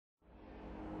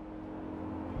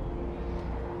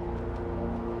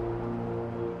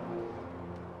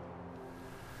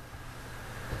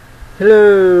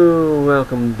Hello,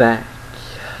 welcome back.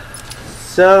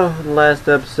 So, in the last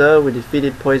episode we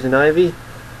defeated Poison Ivy.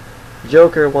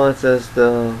 Joker wants us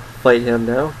to fight him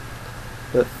now.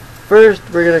 But first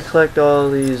we're gonna collect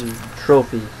all these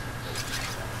trophies.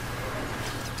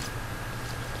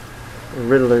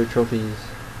 Riddler trophies.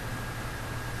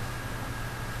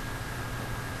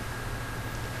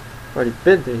 Already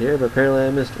been through here, but apparently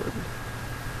I missed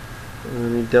one.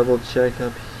 Let me double check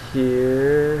up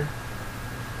here.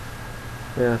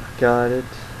 Yeah, got it.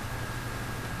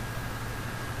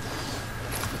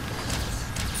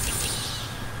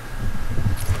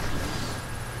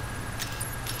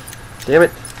 Damn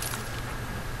it!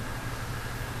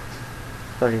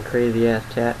 Fucking crazy ass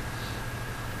cat.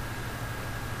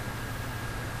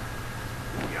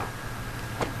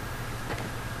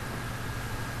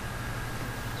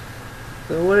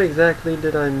 So what exactly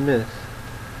did I miss?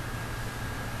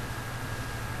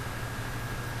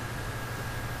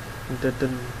 Dun,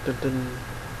 dun, dun, dun.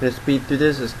 I'm gonna speed through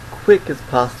this as quick as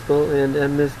possible and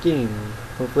end this game.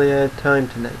 Hopefully I have time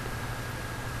tonight.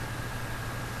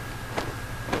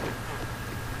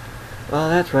 Oh,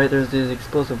 that's right, there's these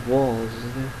explosive walls,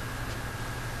 isn't there?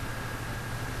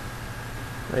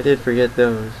 I did forget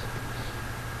those.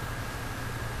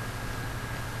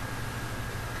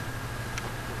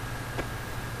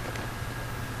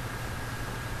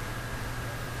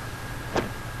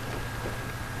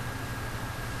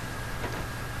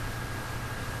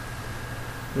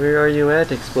 Where are you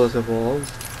at, explosive walls?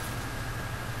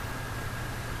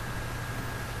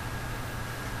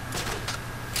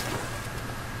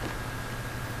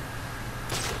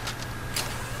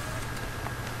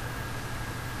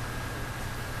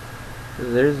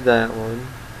 There's that one.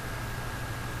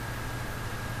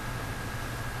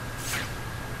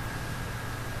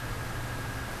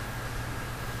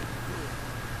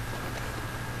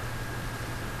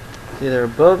 It's either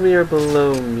above me or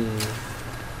below me.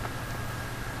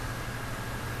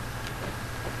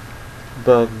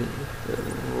 Above me.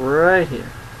 Right here.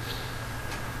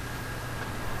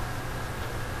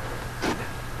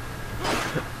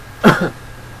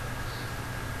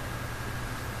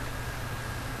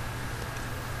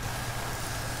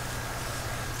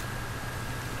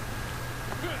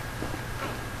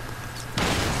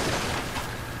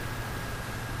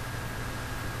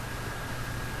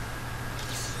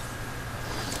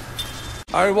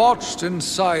 I watched in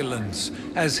silence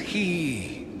as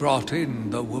he brought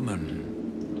in the woman.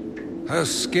 Her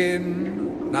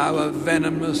skin now a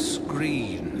venomous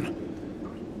green.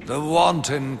 The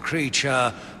wanton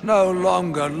creature no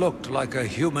longer looked like a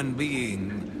human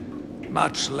being,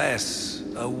 much less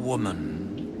a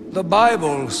woman. The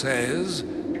Bible says,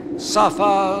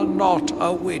 "Suffer not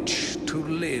a witch to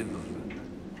live."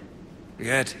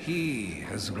 Yet he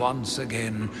has once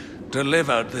again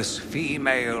delivered this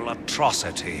female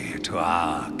atrocity to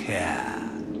our care.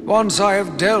 Once I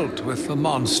have dealt with the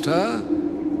monster,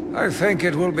 I think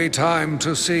it will be time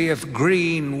to see if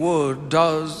green wood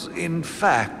does, in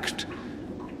fact,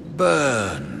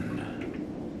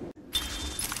 burn.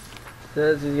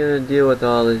 Says he's gonna deal with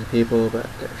all these people, but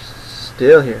they're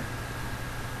still here.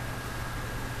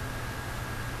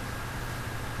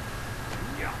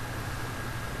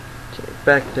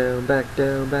 Back down, back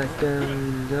down, back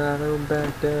down, I don't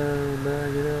back down, back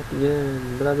it up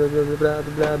again, blah blah blah blah blah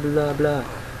blah blah blah.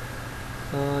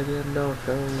 Oh, get knocked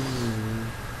on.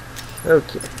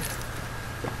 Okay.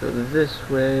 So this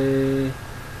way,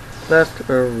 left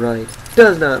or right,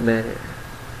 does not matter.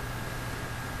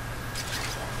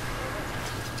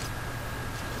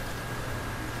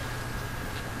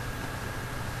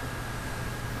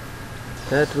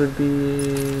 That would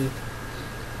be...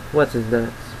 what's his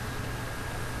nuts?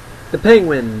 The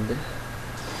penguin!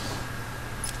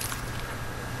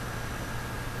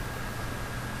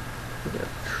 We got a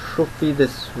trophy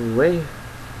this way.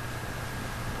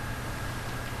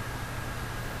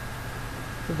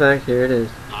 In fact, here it is.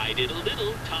 I did a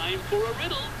little, time for a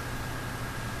riddle.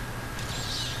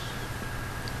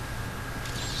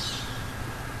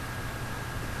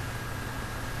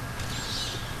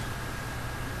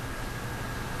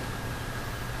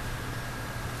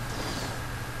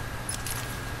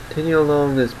 Continue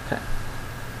along this path.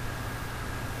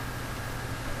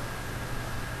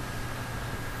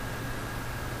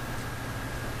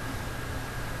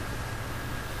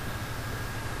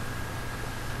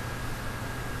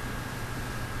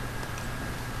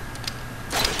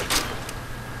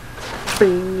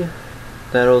 Bing!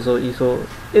 That also equals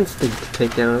instant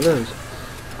takedown of those.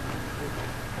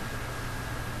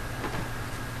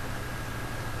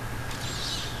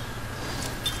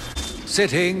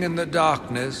 Sitting in the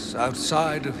darkness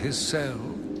outside of his cell,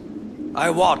 I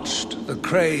watched the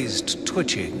crazed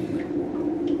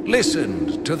twitching,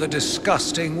 listened to the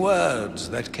disgusting words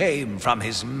that came from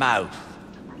his mouth.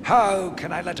 How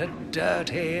can I let a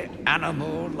dirty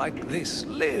animal like this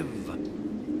live?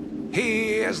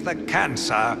 He is the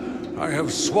cancer I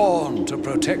have sworn to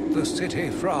protect the city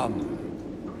from.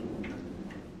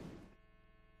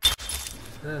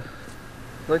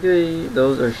 Luckily,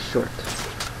 those are short.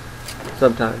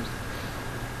 Sometimes.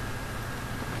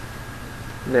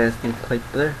 Nasty pipe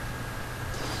there.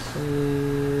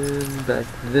 And back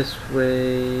this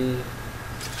way.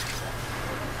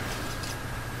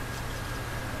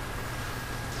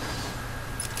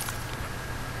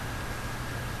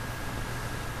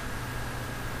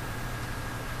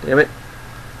 Damn it.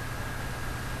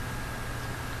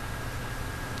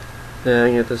 Yeah, I'm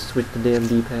gonna have to switch the damn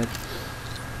D-pad.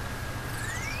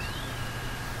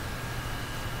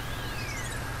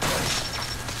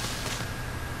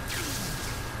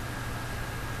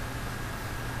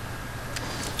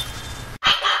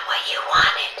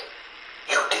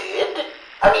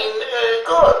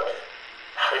 Good.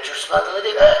 How did you smuggle it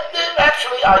in?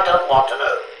 Actually, I don't want to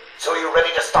know. So you're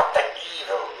ready to stop the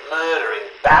evil, murdering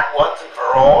bat once and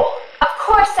for all? Of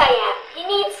course I am. He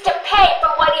needs to pay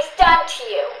for what he's done to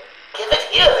you. Give it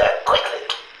here then, quickly.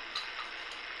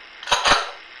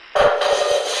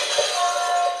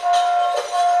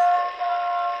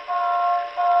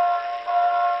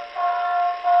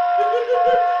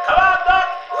 Come on, Doc.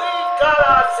 We've got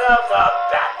ourselves a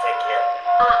bat to kill.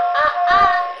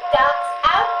 Doc's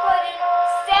outputting.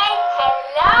 Say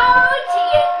hello to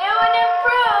your new and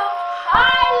improved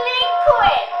Harley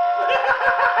Quinn.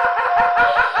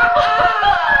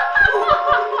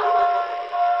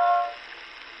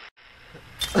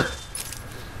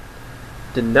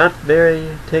 Did not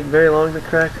take very long to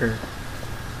crack her.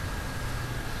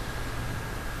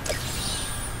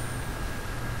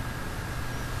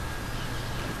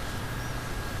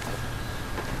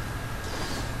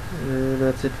 And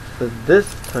that's it for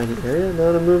this tiny area.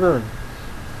 Now to move on.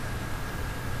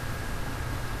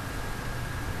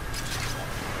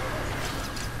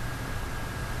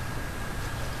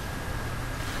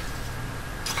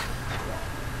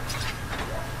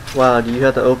 Wow, do you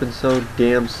have to open so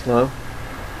damn slow?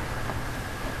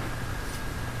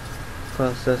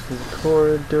 Processing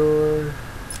corridor.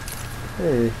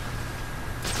 Hey.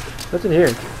 What's in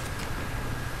here?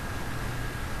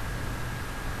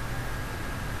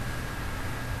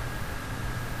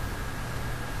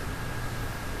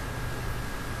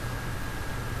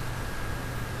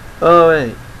 Oh,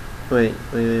 wait.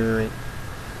 Wait.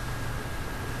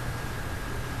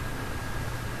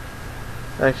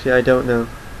 Actually, I don't know.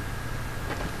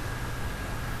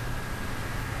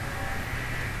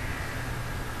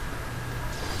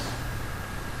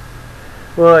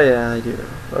 Well, yeah, I do know.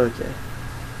 Okay.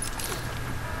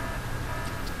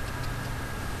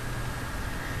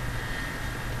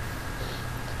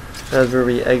 That's where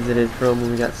we exited from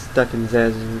when we got stuck in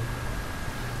Zazu.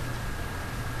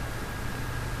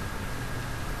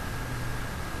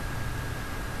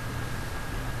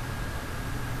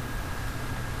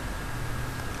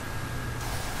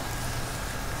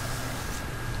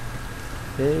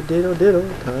 Hey, diddle diddle,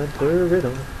 time for a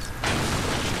riddle.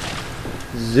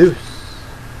 Zeus.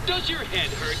 Does your head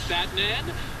hurt, Batman?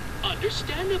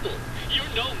 Understandable. You're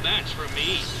no match for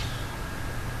me.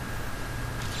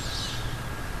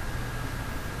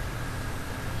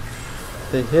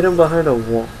 They hit him behind a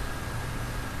wall.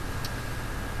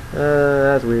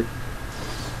 That's weird.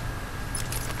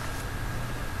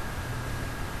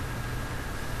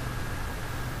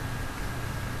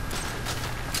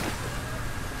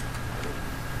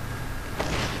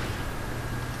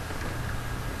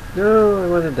 No, I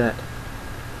wanted that.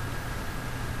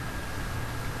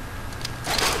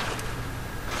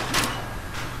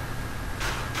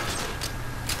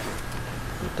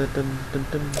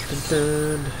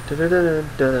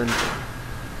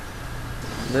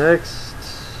 Next.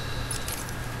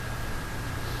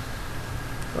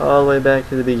 All the way back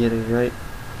to the beginning, right?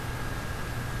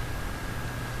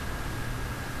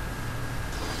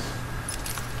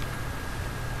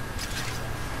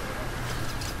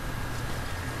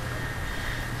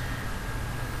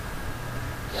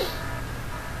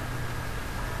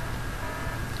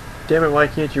 Damn it, why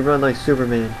can't you run like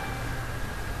Superman?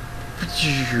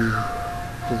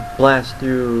 Just blast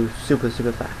through super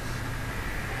fast.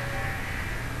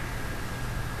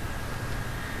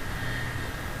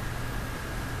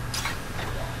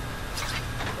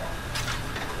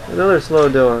 Another slow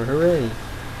door, hooray!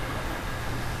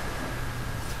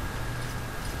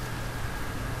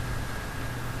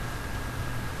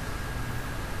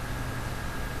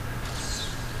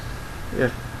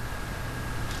 Yeah.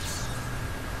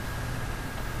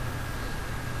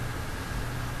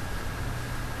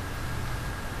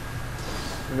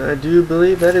 I do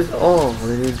believe that is all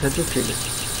in the intensive treatment.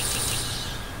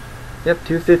 Yep,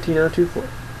 215 out of 24.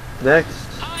 Next.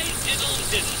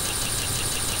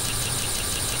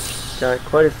 Got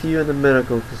quite a few in the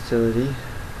medical facility.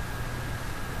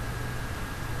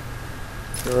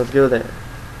 So let's go there.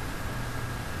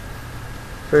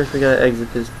 First we gotta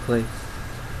exit this place.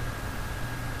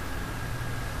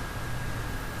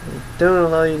 They don't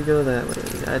allow you to go that way.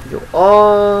 I have to go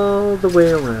all the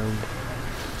way around.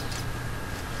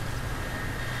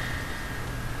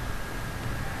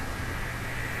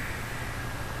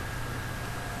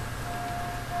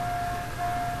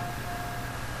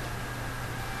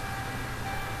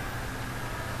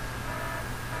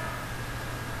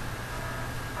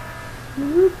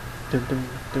 Dun, dun,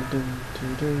 dun, dun,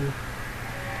 dun, dun.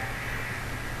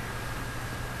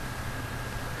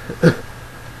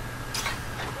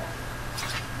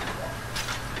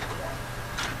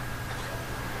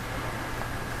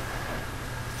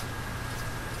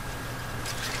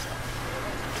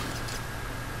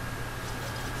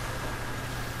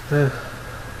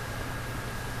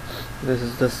 This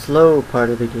is the slow part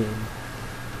of the game.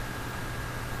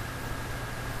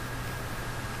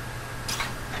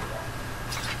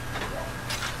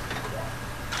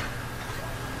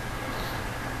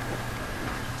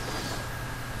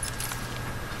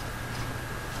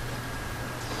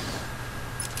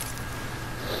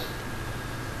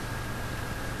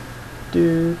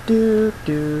 Do do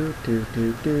do do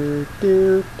do do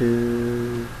do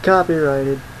do.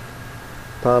 Copyrighted,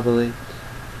 probably.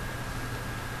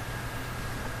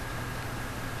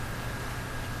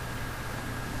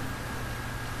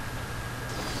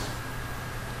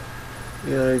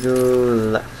 We gotta go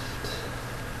left.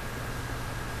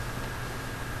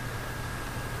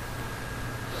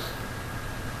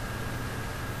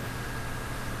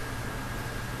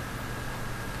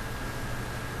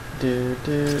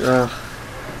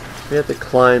 We have to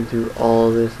climb through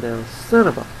all this now. Son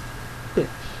of a bitch.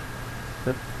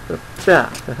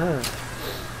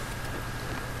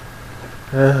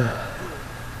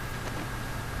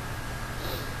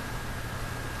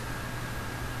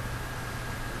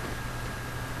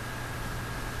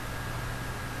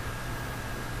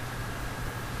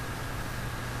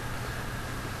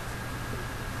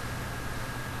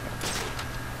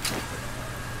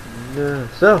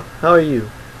 So, how are you?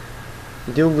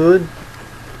 You doing good?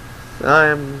 I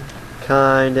am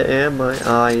kinda am. My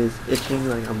eye is itching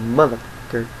like a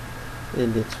motherfucker,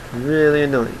 and it's really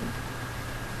annoying.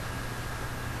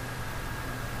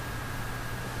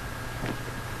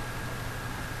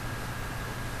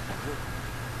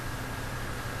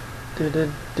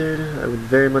 I would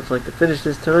very much like to finish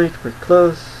this tonight. We're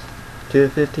close.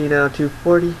 215 out of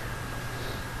 240.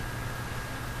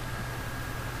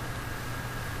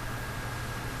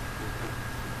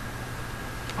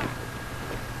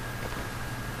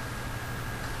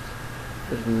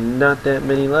 There's not that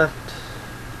many left.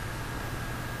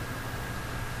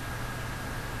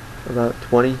 About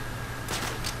 20.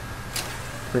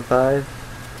 25.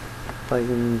 If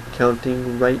I'm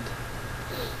counting right.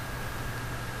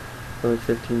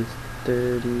 15,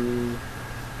 30,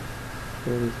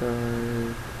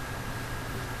 45.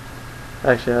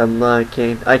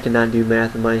 Actually, I cannot do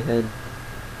math in my head.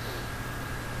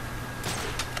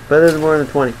 But there's more than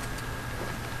 20.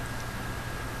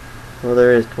 Well,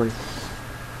 there is 20.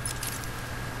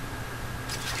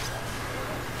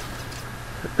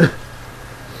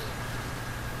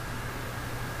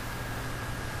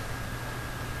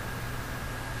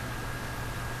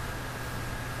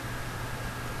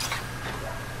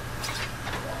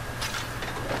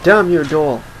 Damn your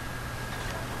door!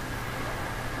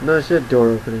 No shit, door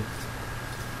opening.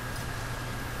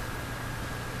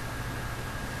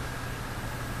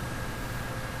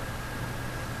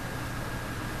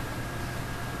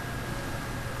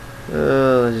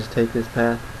 Let's just take this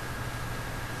path.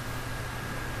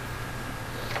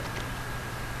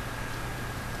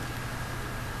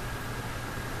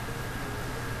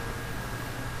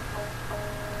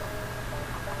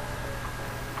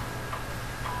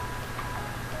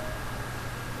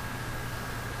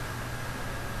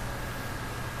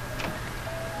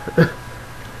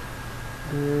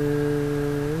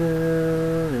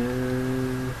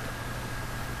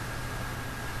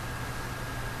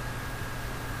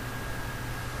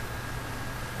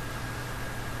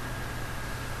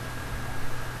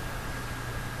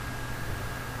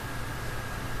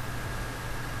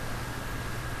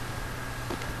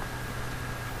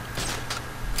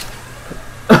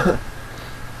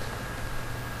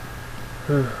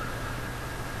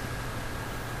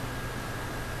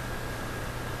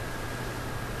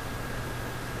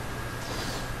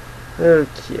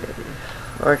 Okay.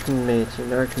 Arkham Mansion,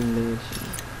 Arkham Mansion.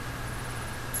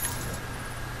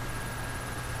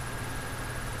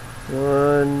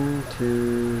 1,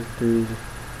 2, 3,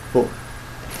 4.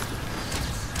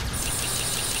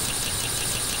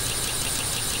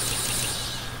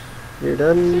 You're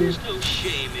done. There's no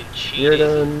shame in cheating. You're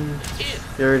done.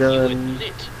 If You're you done.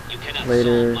 admit you cannot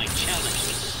Later. solve my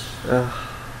challenges.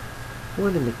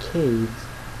 One in the caves.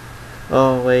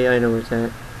 Oh wait, I know where it's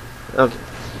at. Okay.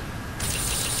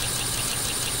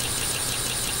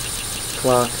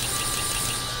 Clock.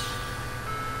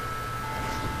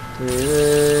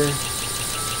 There.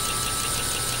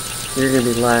 You're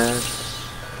gonna be last.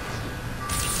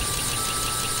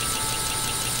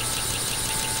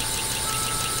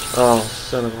 Oh,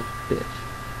 son of a bitch.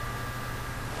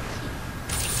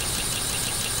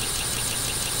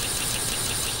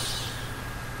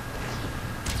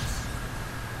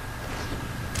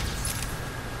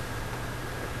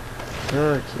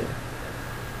 Okay.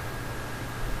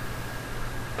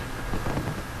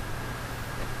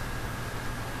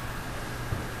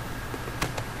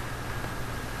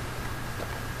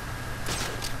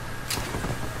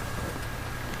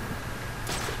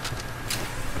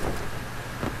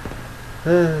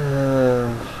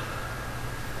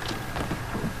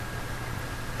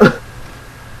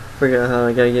 Forgot how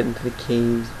I gotta get into the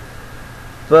caves.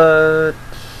 But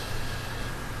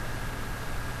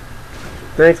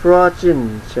thanks for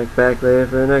watching. Check back later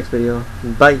for the next video.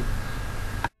 Bye.